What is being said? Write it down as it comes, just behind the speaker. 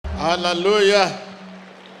Hallelujah.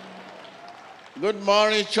 Good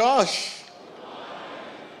morning, church.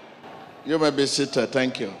 You may be seated.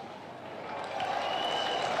 Thank you.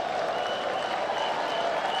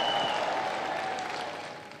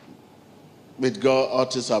 With God, all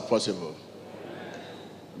things are possible.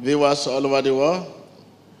 Viewers all over the world,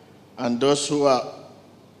 and those who are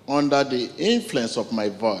under the influence of my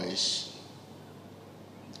voice,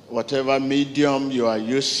 whatever medium you are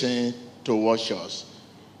using to watch us,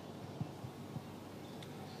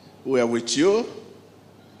 we are with you,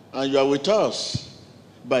 and you are with us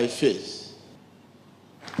by faith.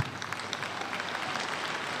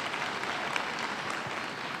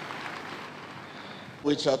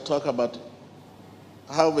 We shall talk about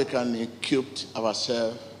how we can equip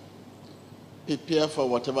ourselves, prepare for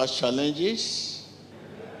whatever challenges.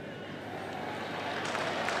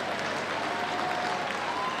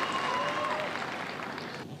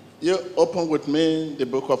 You open with me the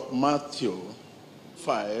book of Matthew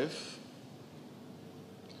 5.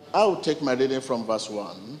 I will take my reading from verse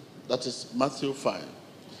 1. That is Matthew 5.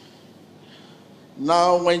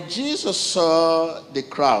 Now, when Jesus saw the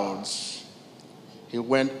crowds, he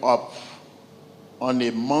went up on a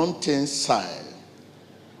mountainside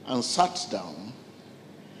and sat down.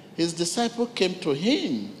 His disciples came to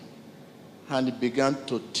him, and he began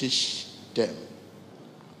to teach them.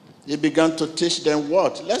 He began to teach them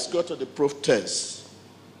what? Let's go to the proof text.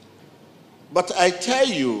 But I tell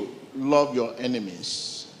you, love your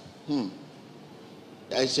enemies.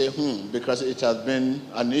 I say because it has been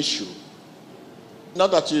an issue.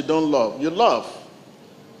 Not that you don't love, you love.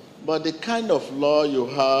 But the kind of love you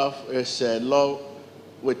have is a love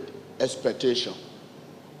with expectation.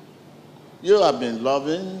 You have been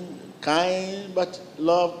loving, kind, but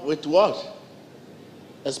love with what?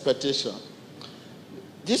 Expectation.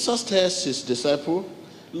 Jesus tells his disciples,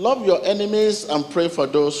 love your enemies and pray for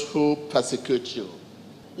those who persecute you.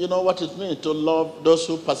 You know what it means to love those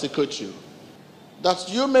who persecute you? That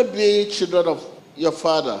you may be children of your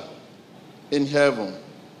Father in heaven.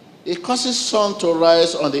 He causes sun to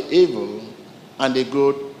rise on the evil and the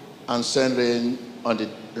good, and send rain on the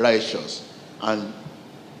righteous and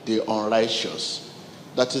the unrighteous.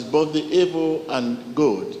 That is both the evil and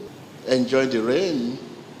good. Enjoy the rain.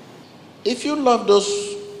 If you love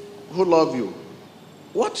those who love you,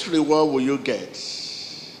 what reward will you get?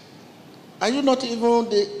 Are you not even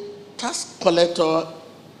the tax collector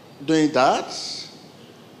doing that?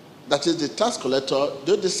 That is, the tax collector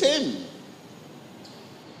do the same.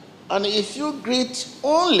 And if you greet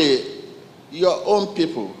only your own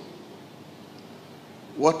people,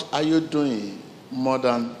 what are you doing more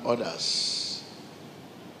than others?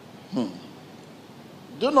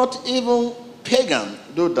 Do not even pagan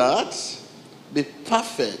do that. Be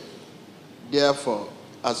perfect, therefore,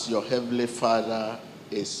 as your heavenly Father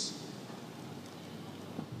is.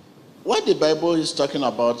 What the Bible is talking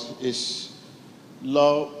about is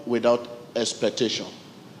love without expectation.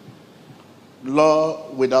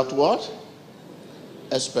 Love without what?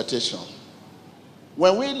 Expectation.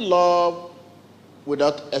 When we love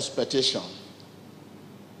without expectation,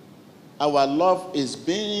 our love is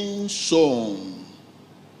being sown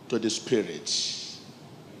to the Spirit.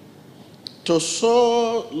 To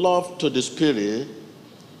sow love to the Spirit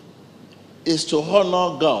is to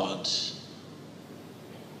honor God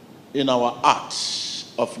in our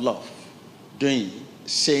acts of love, doing,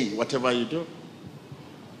 saying, whatever you do.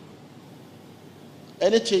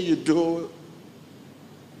 Anything you do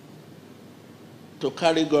to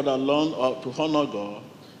carry God along or to honor God,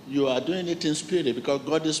 you are doing it in spirit, because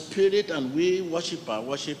God is spirit and we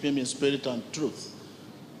worship him in spirit and truth.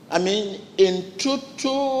 I mean, in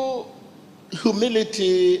total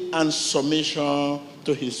humility and submission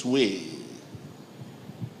to his way.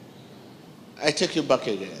 I take you back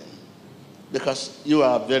again, because you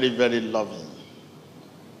are very, very loving,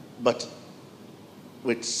 but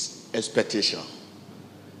with expectation.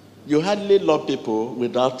 You hardly love people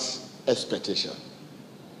without expectation.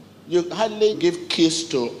 You hardly give kiss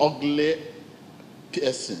to ugly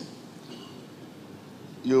person.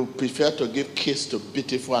 You prefer to give kiss to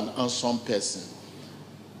beautiful and handsome person.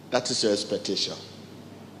 That is your expectation,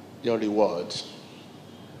 your reward.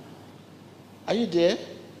 Are you there?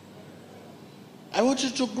 I want you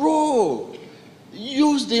to grow.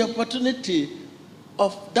 Use the opportunity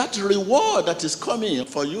of that reward that is coming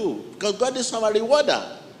for you, because God is our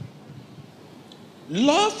rewarder.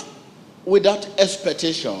 Love without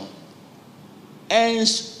expectation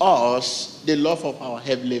earns us the love of our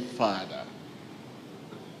Heavenly Father.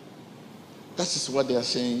 That is what they are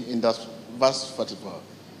saying in that verse 44.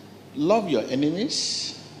 Love your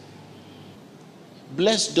enemies.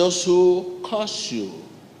 Bless those who curse you.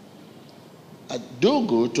 do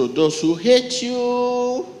good to those who hate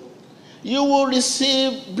you, you will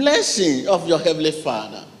receive blessing of your heavenly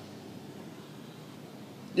Father.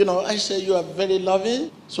 You know, I say you are very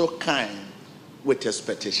loving, so kind, with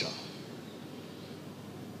expectation.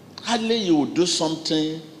 Hardly you will do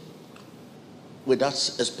something without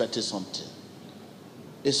expecting something.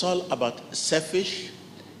 It's all about selfish,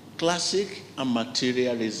 classic, and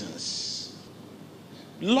material reasons.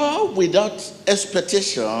 Love without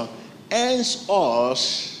expectation earns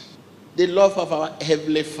us the love of our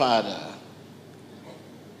Heavenly Father.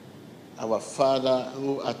 Our Father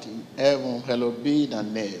who art in heaven, hallowed be thy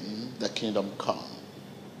name, the kingdom come.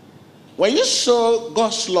 When you sow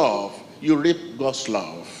God's love, you reap God's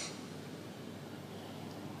love.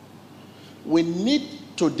 We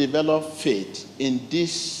need to develop faith in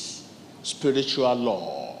this spiritual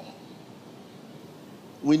law.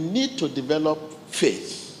 We need to develop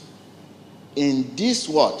faith in this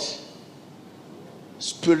what?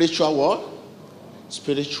 Spiritual what?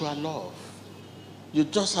 Spiritual love. You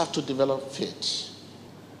just have to develop faith.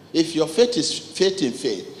 If your faith is faith in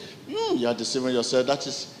faith, you are deceiving yourself. That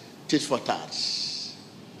is tit for tat.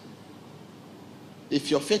 If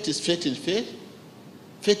your faith is faith in faith,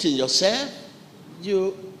 faith in yourself,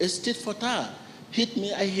 it's tit for tat. Hate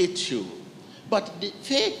me, I hate you. But the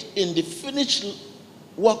faith in the finished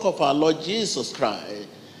work of our Lord Jesus Christ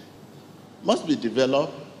must be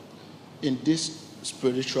developed in this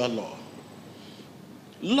spiritual law.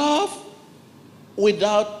 Love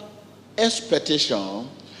without expectation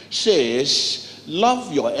says,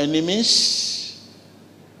 love your enemies,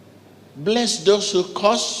 bless those who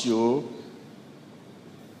curse you,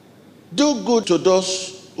 do good to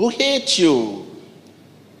those who hate you,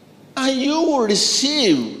 and you will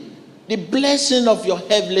receive the blessing of your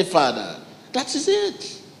Heavenly Father. That is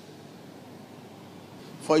it.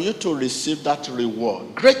 For you to receive that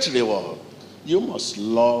reward, great reward, you must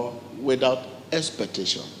love without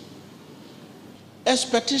expectation.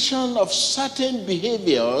 Expectation of certain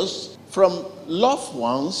behaviors from loved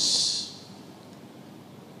ones,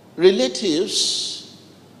 relatives,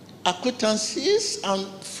 acquaintances, and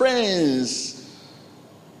friends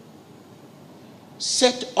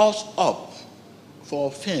set us up for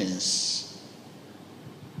offense.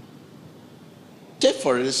 Take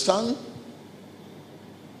for instance,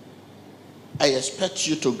 I expect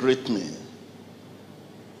you to greet me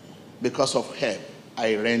because of help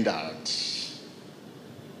I rendered,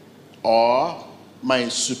 or my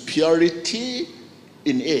superiority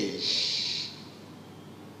in age,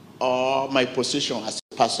 or my position as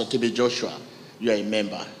Pastor T.B. Joshua. You are a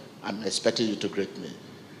member. I'm expecting you to greet me,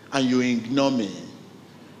 and you ignore me.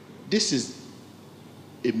 This is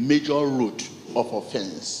a major root of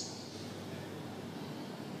offense.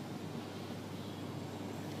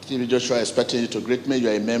 T.B. Joshua expecting you to greet me. You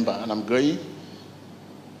are a member, and I'm going.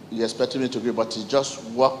 You're expecting me to greet, but you just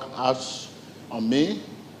walk out on me,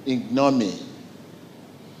 ignore me.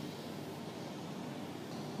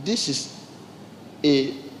 This is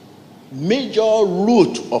a major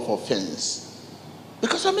root of offense,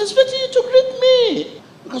 because I'm expecting you to greet me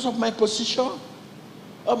because of my position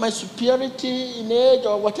or my superiority in age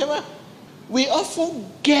or whatever. We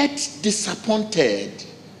often get disappointed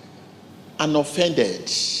and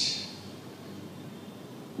offended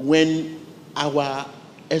when our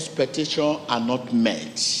expectations are not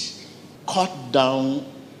met. Cut down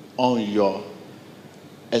on your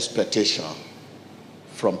expectation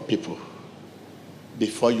from people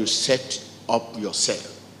before you set up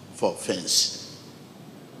yourself for offense.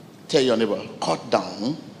 Tell your neighbor, cut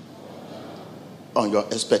down on your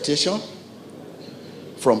expectation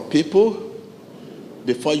from people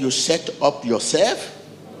before you set up yourself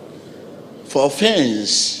for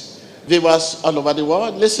offense. Viewers all over the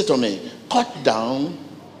world, listen to me. Cut down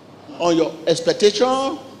on your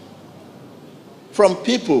expectation from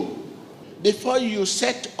people before you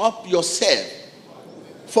set up yourself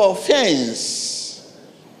for offense.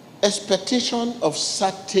 Expectation of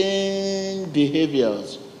certain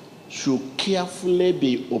behaviors should carefully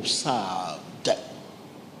be observed.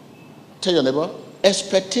 Tell your neighbor,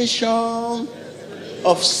 expectation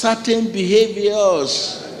of certain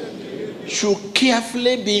behaviors should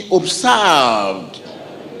carefully be observed.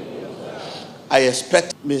 I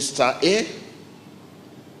expect Mr. A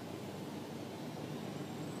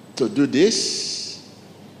to do this,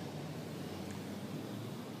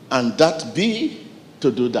 and that B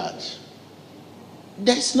to do that.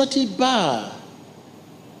 There's nothing bad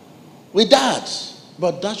with that,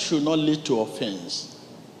 but that should not lead to offense.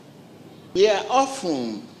 We are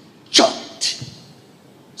often shocked,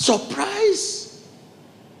 surprised,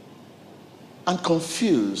 and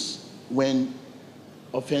confused when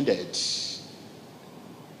offended.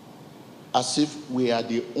 as if we are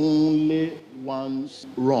the only ones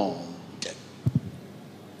wronged,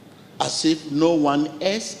 as if no one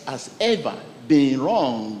else has ever been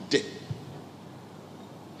wronged.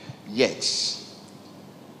 Yet,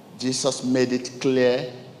 Jesus made it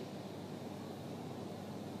clear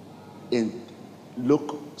in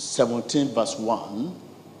Luke 17 verse 1,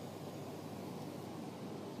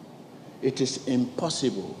 it is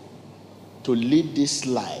impossible to live this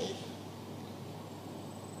life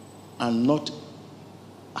and not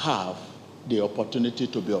have the opportunity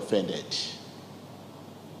to be offended.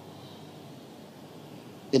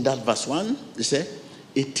 In that verse 1, he said,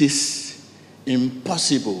 it is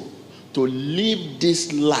impossible to live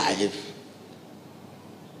this life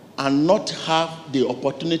and not have the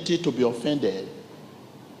opportunity to be offended.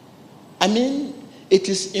 I mean, it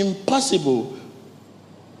is impossible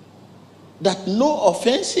that no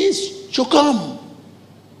offenses should come.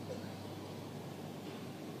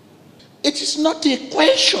 It is not a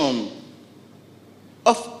question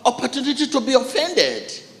of opportunity to be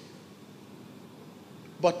offended,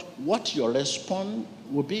 but what your response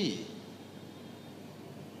will be.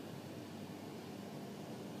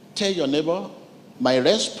 Tell your neighbor, my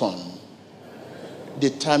response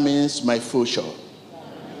determines my future.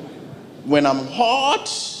 When I'm hot,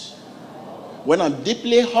 when I'm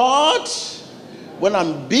deeply hurt, when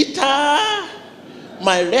I'm bitter,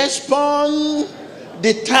 my response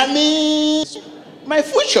determines my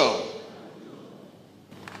future.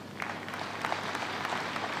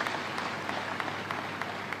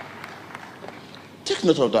 Take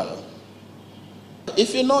note of that.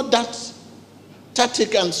 If you know that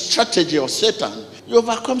tactic and strategy of Satan, you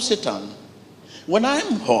overcome Satan. When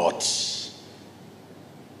I'm hurt,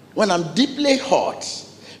 when I'm deeply hurt,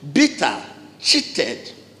 bitter,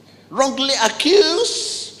 cheated, wrongly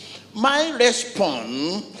accused, my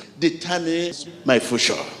response determines my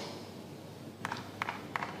future.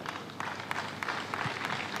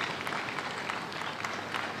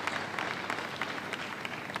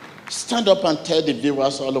 Stand up and tell the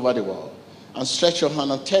viewers all over the world, and stretch your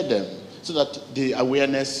hand and tell them so that the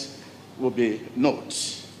awareness will be noted.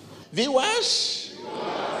 Viewers,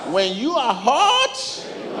 when you are hurt,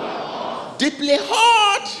 deeply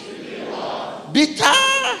hurt, bitter,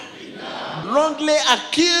 wrongly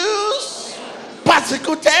accused,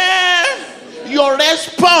 persecuted, your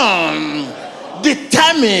response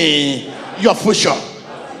determines your future.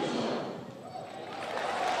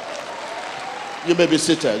 You may be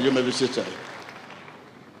seated. You may be seated.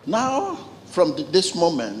 Now, from this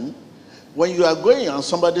moment, when you are going and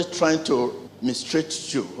somebody is trying to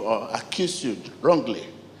mistreat you or accuse you wrongly,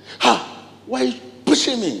 why are you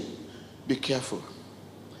pushing me? Be careful.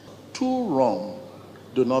 Two wrong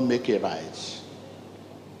do not make a right.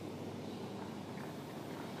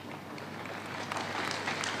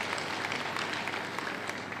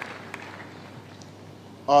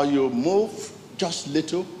 Or you move just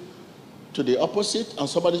little to the opposite and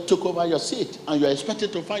somebody took over your seat and you're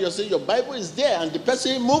expected to find your seat. Your Bible is there and the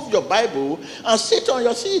person moved your Bible and sit on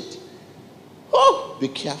your seat. Oh, be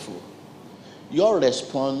careful. Your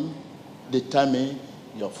response determines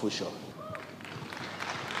your future.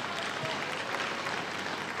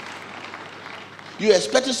 You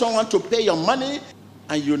expected someone to pay your money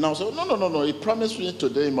and you now say, no, he promised me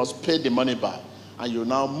today he must pay the money back. And you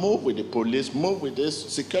now move with the police, move with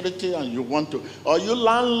this security, and you want to. Or you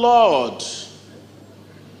landlord.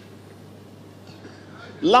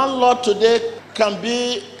 Landlord today can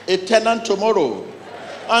be a tenant tomorrow.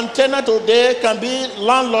 And tenant today can be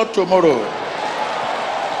landlord tomorrow.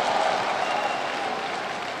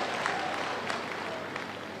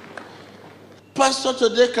 Pastor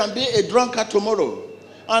today can be a drunkard tomorrow.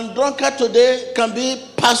 And drunkard today can be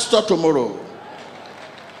pastor tomorrow.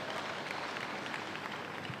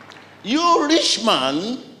 You rich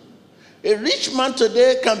man, a rich man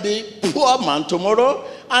today can be poor man tomorrow,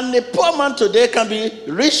 and a poor man today can be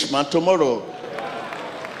rich man tomorrow.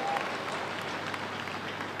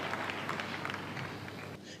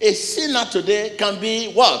 A sinner today can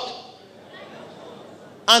be what?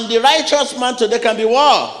 And the righteous man today can be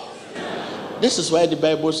what? This is why the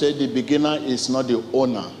Bible says the beginner is not the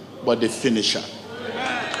owner, but the finisher.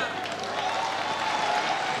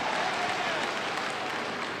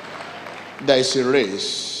 There is a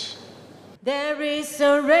race. There is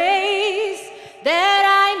a race that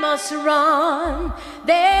I must run.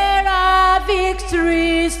 There are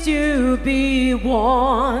victories to be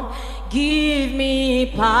won. Give me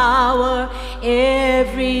power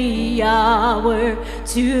every hour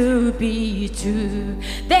to be true.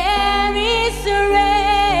 There is a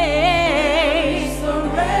race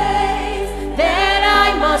that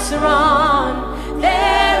I must run.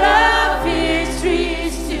 There are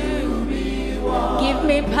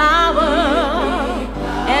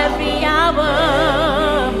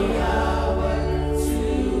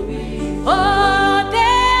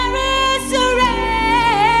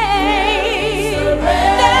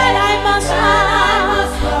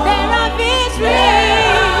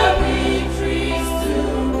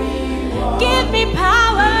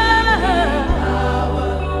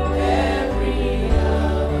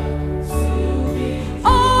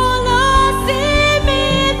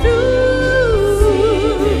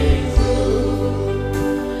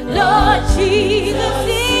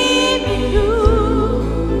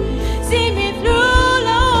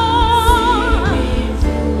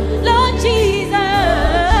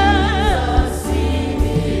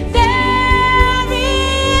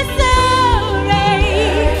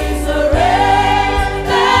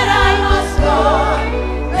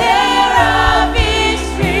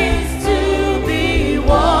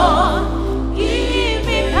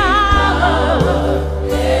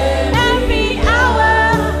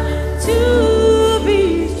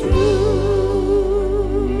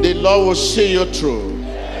will see you through.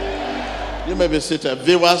 You may be seated.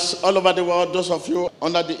 Viewers all over the world, those of you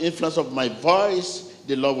under the influence of my voice,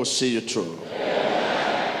 the Lord will see you through.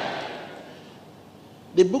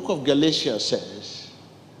 The book of Galatians says,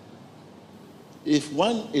 if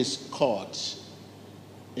one is caught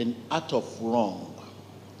in act of wrong,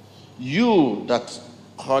 you that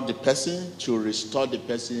caught the person to restore the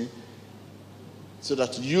person so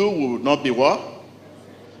that you will not be what?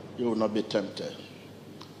 You will not be tempted.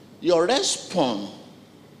 Your response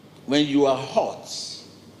when you are hurt,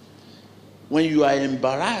 when you are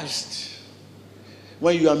embarrassed,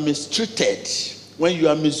 when you are mistreated, when you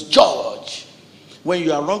are misjudged, when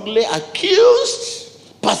you are wrongly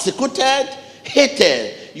accused, persecuted,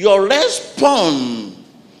 hated, your response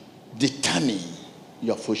determines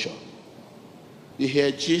your future. You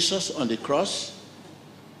hear Jesus on the cross?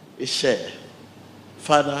 He said,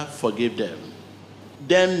 Father, forgive them.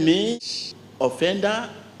 Them means offender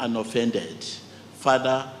and offended.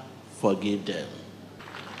 Father, forgive them.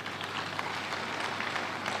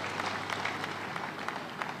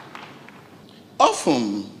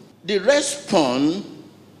 Often, the response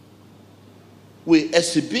we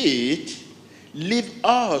exhibit leave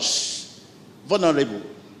us vulnerable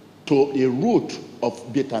to a root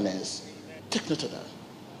of bitterness. Take note of that.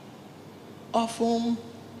 Often,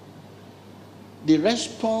 the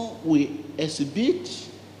response we exhibit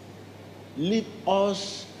leave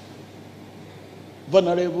us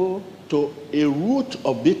vulnerable to a root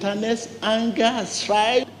of bitterness, anger,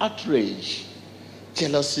 strife, outrage,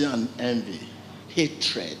 jealousy and envy,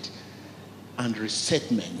 hatred and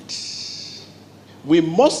resentment. We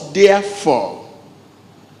must therefore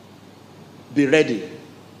be ready,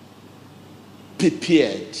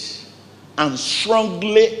 prepared, and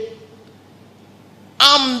strongly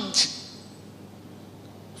armed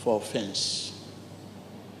for offense,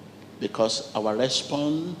 because our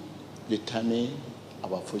response determines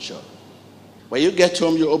our future. When you get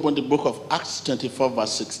home, you open the book of Acts 24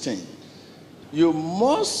 verse 16. You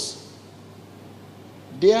must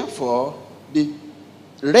therefore be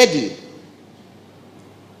ready,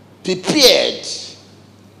 prepared,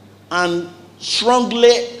 and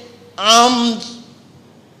strongly armed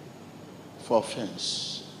for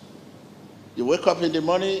offense. You wake up in the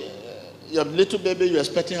morning, your little baby, you're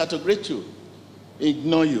expecting her to greet you.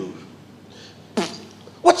 Ignore you.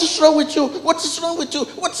 What is wrong with you? What is wrong with you?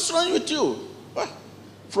 What is wrong with you?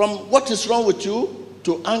 From what is wrong with you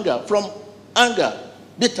to anger. From anger,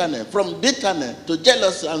 bitterness. From bitterness to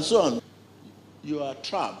jealousy and so on. You are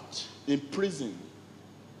trapped in prison.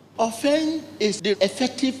 Offense is the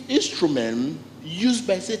effective instrument used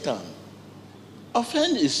by Satan.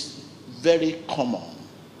 Offense is very common.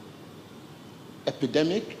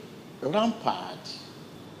 Epidemic, rampant,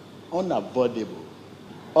 unavoidable,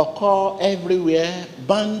 occur everywhere,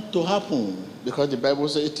 bound to happen, because the Bible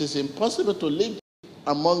says it is impossible to live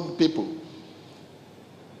among people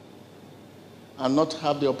and not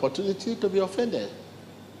have the opportunity to be offended.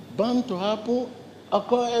 Bound to happen,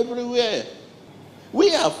 occur everywhere. We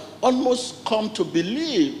have almost come to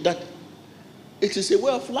believe that it is a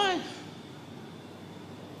way of life.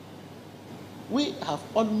 We have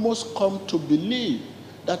almost come to believe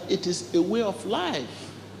that it is a way of life,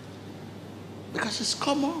 because it's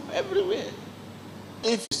common everywhere.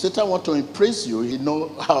 If Satan wants to impress you, he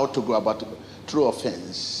knows how to go about it through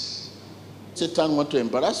offense. Satan wants to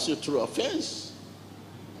embarrass you through offense.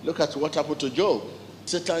 Look at what happened to Job.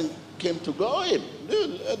 Satan came to go him.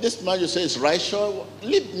 This man you say is righteous.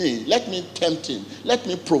 Leave me. Let me tempt him. Let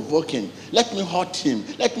me provoke him. Let me hurt him.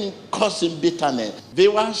 Let me cause him bitterness.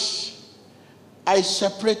 Viewers, I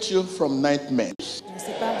separate you from nightmares.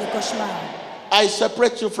 I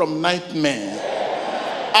separate you from nightmares.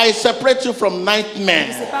 I separate you from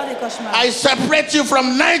nightmares. I separate you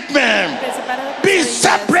from nightmares. Be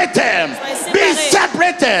separated. Be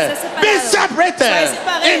separated. Be separated.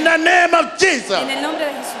 In the name of Jesus.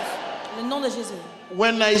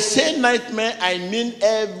 When I say nightmare, I mean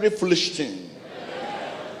every foolish thing.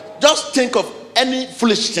 Just think of any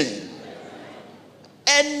foolish thing.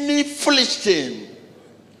 Any foolish thing.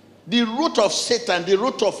 The root of Satan, the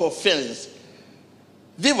root of offense.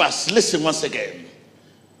 Viewers, listen once again.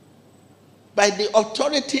 By the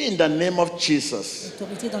authority in the name of Jesus,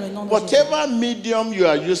 whatever medium you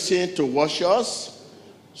are using to watch us,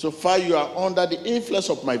 so far you are under the influence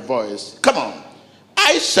of my voice. Come on.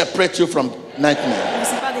 I separate you from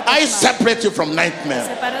nightmare. I separate you from nightmare.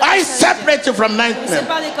 I separate you from nightmare.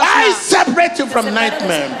 I separate you from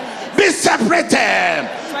nightmare. Be separated.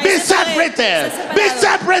 Be separated. Be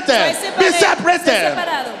separated. Be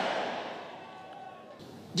separated.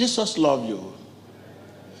 Jesus loves you.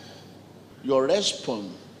 Your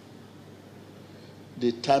response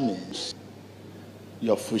determines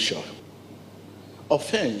your future.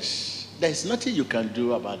 Offense, there's nothing you can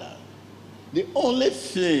do about that. The only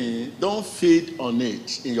thing, don't feed on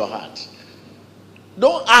it in your heart.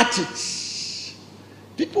 Don't act it.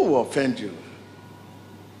 People will offend you.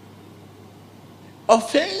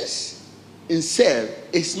 Offense itself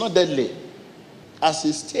is not deadly. As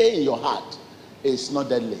it stays in your heart, it's not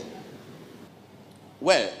deadly.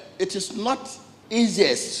 Well, it is not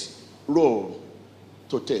easiest role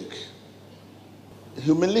to take.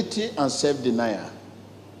 Humility and self-denial.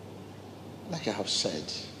 Like I have said,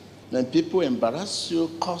 when people embarrass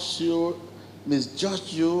you, curse you,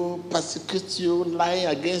 misjudge you, persecute you, lie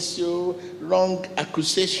against you, wrong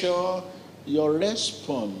accusation, your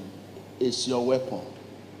response is your weapon.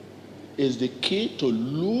 Is the key to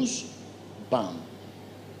lose bound.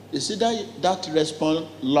 You see that response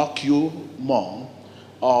lock you more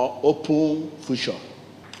or open future.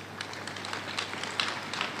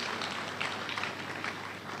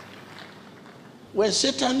 When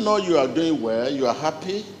Satan knows you are doing well, you are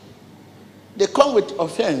happy, they come with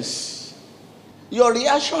offense. Your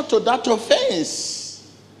reaction to that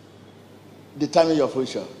offense determines your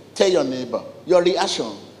future. Tell your neighbor, your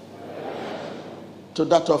reaction to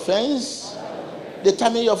that offense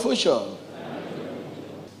determines your future.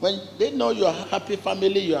 When they know you are a happy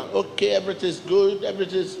family, you are okay, everything is good,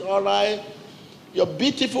 everything is all right, your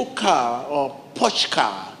beautiful car or Porsche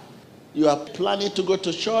car, you are planning to go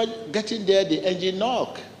to church, getting there, the engine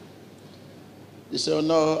knock. You say, oh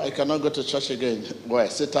no, I cannot go to church again. Boy,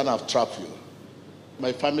 Satan have trapped you.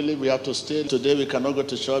 My family, we have to stay. Today we cannot go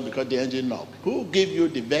to church because the engine knock. Who gave you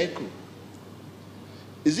the vehicle?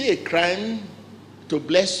 Is it a crime to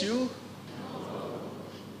bless you?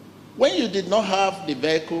 When you did not have the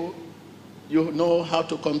vehicle, you know how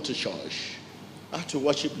to come to church, how to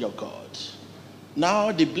worship your God.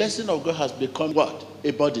 Now the blessing of God has become what?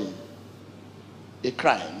 A burden. A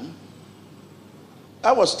crime.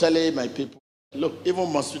 I was telling my people, look,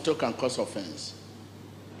 even mosquito can cause offense.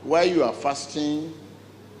 While you are fasting,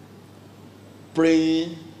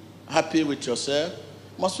 praying, happy with yourself,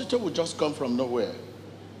 mosquito will just come from nowhere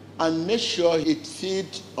and make sure it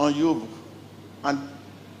feeds on you and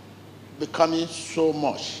becoming so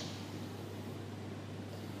much.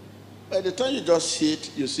 By the time you just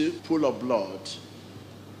hit, you see pool of blood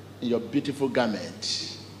in your beautiful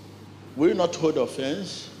garment. Will you not hold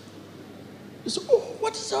offense? You say, oh,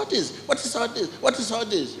 what is all this? What is all this? What is all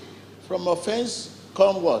this? From offense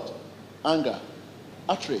come what? Anger,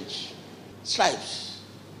 outrage, stripes.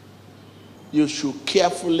 You should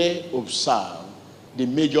carefully observe the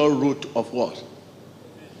major root of what?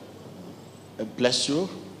 Bless you.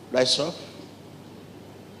 Rise up.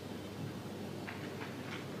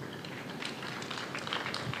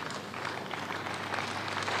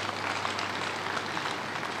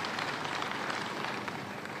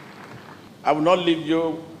 I will not leave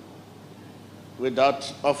you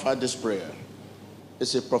without offer this prayer.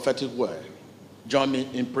 It's a prophetic word. Join me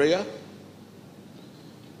in prayer.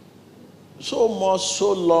 So much,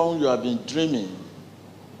 so long you have been dreaming,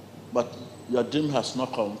 but your dream has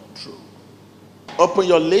not come true. Open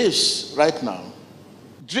your lips right now.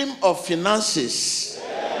 Dream of finances,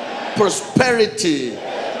 prosperity,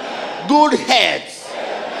 good health.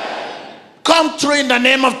 Come true in the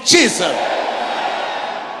name of Jesus.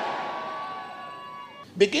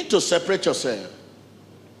 Begin to separate yourself.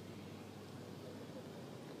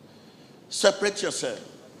 Separate yourself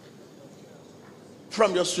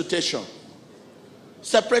from your situation.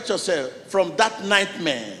 Separate yourself from that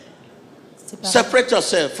nightmare. Separate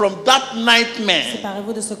yourself from that nightmare.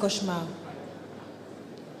 Séparez-vous de ce cauchemar.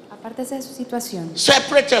 Apártese de su situación.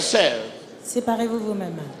 Separate yourself. Séparez-vous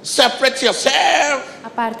vous-même. Separate yourself.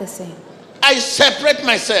 Apártese. I separate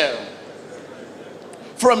myself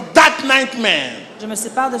from that nightmare. Je me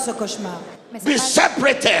sépare de ce cauchemar. Be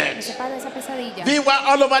separated. Me separo de esa pesadilla. Be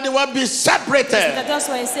all over the world. Be separated. Spectateurs,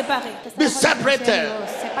 soyez séparés. Be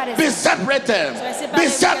separated. Be separated. Soyez séparés. Be Vous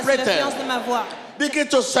êtes sous separated. l'influence de ma voix. Begin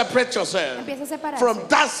to separate yourself Empieza a separarse. from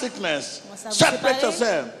that sickness. Commencez à vous Separate séparer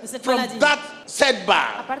yourself de cette from maladie. that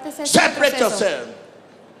setback. Apártese de ese Separate proceso. yourself.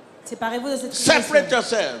 Séparez-vous de cette Separate situation.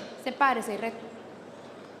 yourself. Sepárese y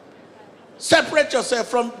Separate yourself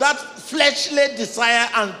from that fleshly desire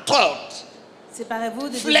and thought. Séparez-vous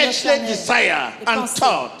de Fleshly desire des and pensées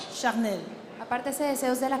thought. charnelles. apártese de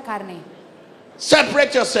deseos de la carne.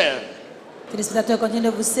 Separate yourself. Téléspectateurs, continuez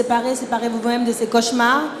de vous séparer. Séparez-vous vous-même de ces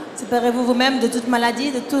cauchemars. Séparez-vous vous-même de toute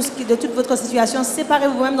maladie, de toute votre situation.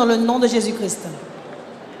 Séparez-vous vous-même dans le nom de Jésus-Christ.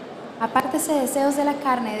 Apártese de deseos de la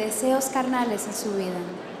carne, deseos carnales en su vida.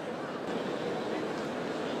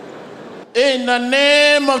 In the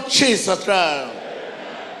name of Jesus Christ.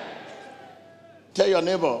 Tell your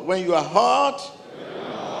neighbor, when you are hurt,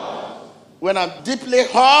 when I'm deeply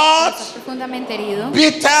hurt, Estás profundamente herido,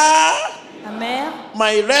 bitter, Amer,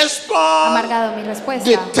 my response amargado, mi respuesta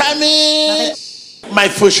determines my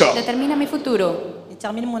future. determina mi futuro.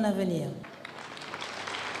 détermine mon avenir.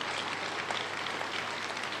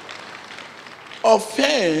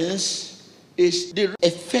 Offense is the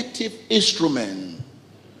effective instrument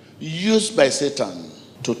used by Satan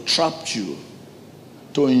to trap you,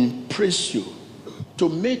 to impress you, to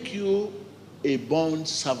make you a bond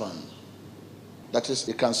servant. That is,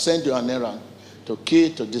 he can send you on an errand to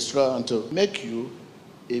kill, to destroy, and to make you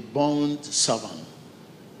a bond servant.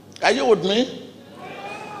 Are you with me?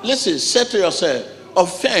 Listen, say to yourself,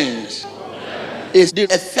 offense is the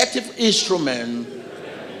effective instrument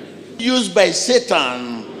used by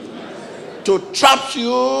Satan to trap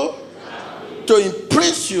you, to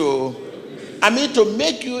impress you, to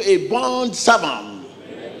make you a bond servant.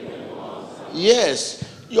 Yes,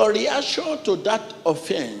 your reaction to that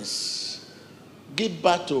offense give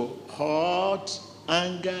birth to hurt,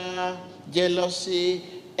 anger, jealousy,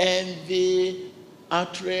 envy,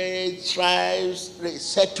 outrage, strife,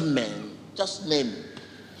 resentment, just name it.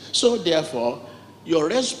 So therefore, your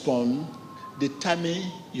response determines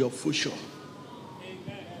your future.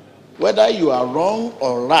 Whether you are wrong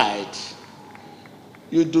or right,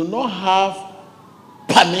 you do not have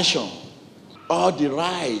permission or the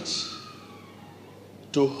right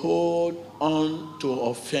to hold on to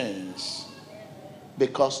offense,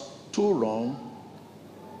 because too wrong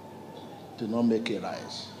do not make it right.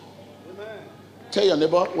 Amen. Tell your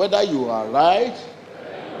neighbor, whether you are right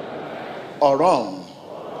or wrong,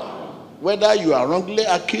 whether you are wrongly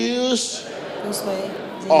accused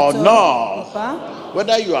or not,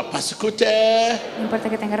 whether you are persecuted No importa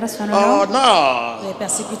que tengas razón or o no,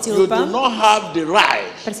 not, you do not have the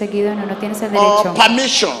right perseguido no tienes el or derecho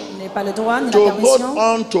permission Pas le droit ni to la hold permission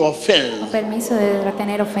on to o offense, permiso de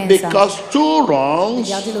retener ofensa. because two de wrongs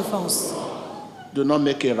garder l'offense. do not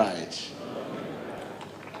make it right.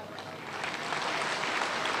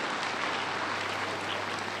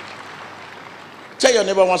 Tell your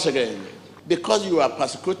neighbor once again, because you are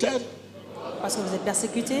persecuted, Parce que vous êtes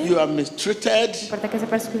persécuté, you are mistreated, No importa que sea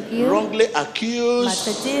perseguido, wrongly accused,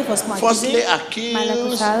 maltraité, faussement falsely accusé, mal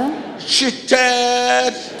accused, acusado,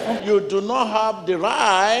 cheated, you do not have the no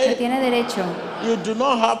right, tiene derecho, you do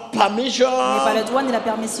not have permission n'avez pas le droit ni la to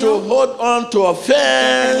permission hold on to no tiene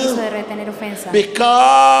permiso offense, de retener ofensa.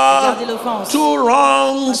 because garder l'offense. two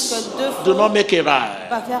wrongs Parce que deux do faux not make it right.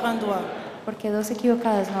 pas faire un droit. Porque dos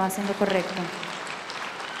equivocados no hacen lo correcto.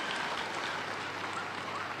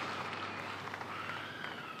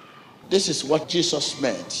 This is what Jesus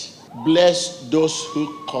meant. Bless those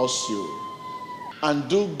who curse you, and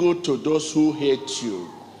do good to those who hate you.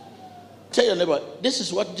 Tell your neighbor, this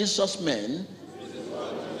is what Jesus meant.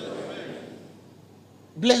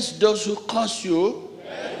 Bless those who curse you,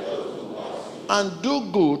 and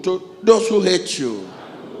do good to those who hate you.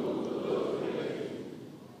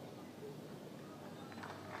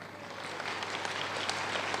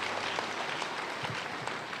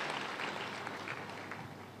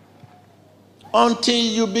 Until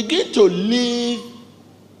you begin to live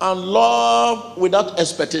and love without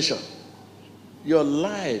expectation, your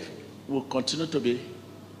life will continue to be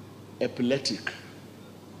epileptic.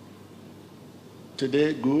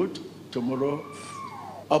 Today good, tomorrow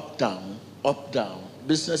up, down, up, down.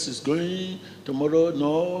 Business is going, tomorrow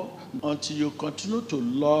no, until you continue to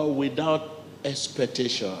love without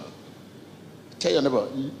expectation. Tell your neighbor,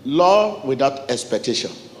 love without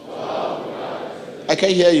expectation. I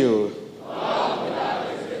can hear you.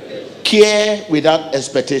 Care without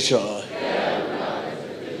expectation.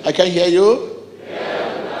 I can hear you.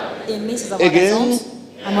 Aimer sans avoir Again. d'attente.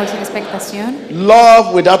 Amor sin expectación,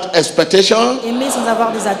 Love without expectation. Aimer sans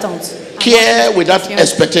avoir des attentes. Care without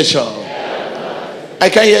expectation. I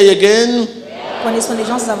can hear you again. Prenez soin des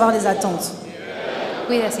gens sans avoir des attentes.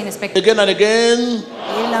 cuida sin expectación. Again and again.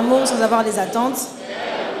 Et l'amour sans avoir des attentes.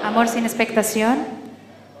 Amor sin expectación,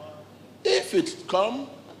 If it come,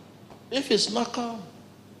 if it's not come,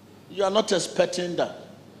 you are not expecting that.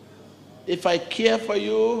 If I care for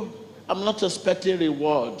you, I'm not expecting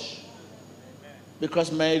reward,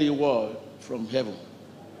 because my reward from heaven.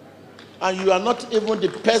 And you are not even the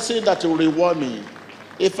person that will reward me.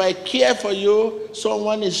 If I care for you,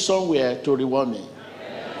 someone is somewhere to reward me.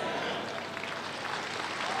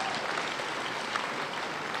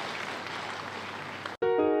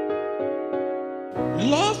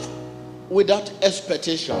 Love without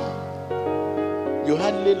expectation. You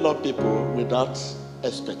hardly love people without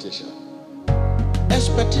expectation.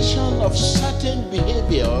 Expectation of certain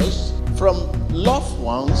behaviors from loved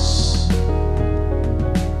ones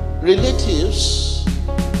relatives,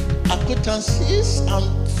 acquaintances,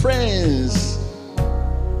 and friends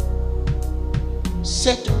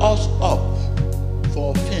set us up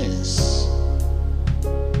for offense.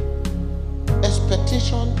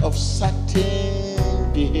 Expectation of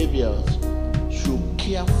certain behaviors should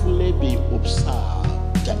carefully be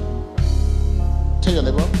observed. Tell your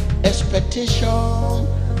neighbor, expectation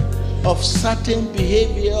of certain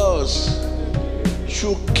behaviors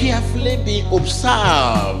should carefully be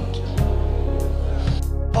observed.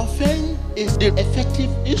 Offense is the effective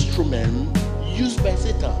instrument used by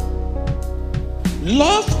Satan.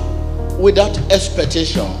 Love without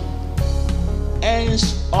expectation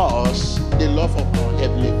earns us the love of our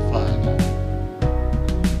Heavenly Father.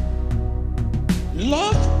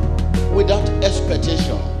 Love without expectation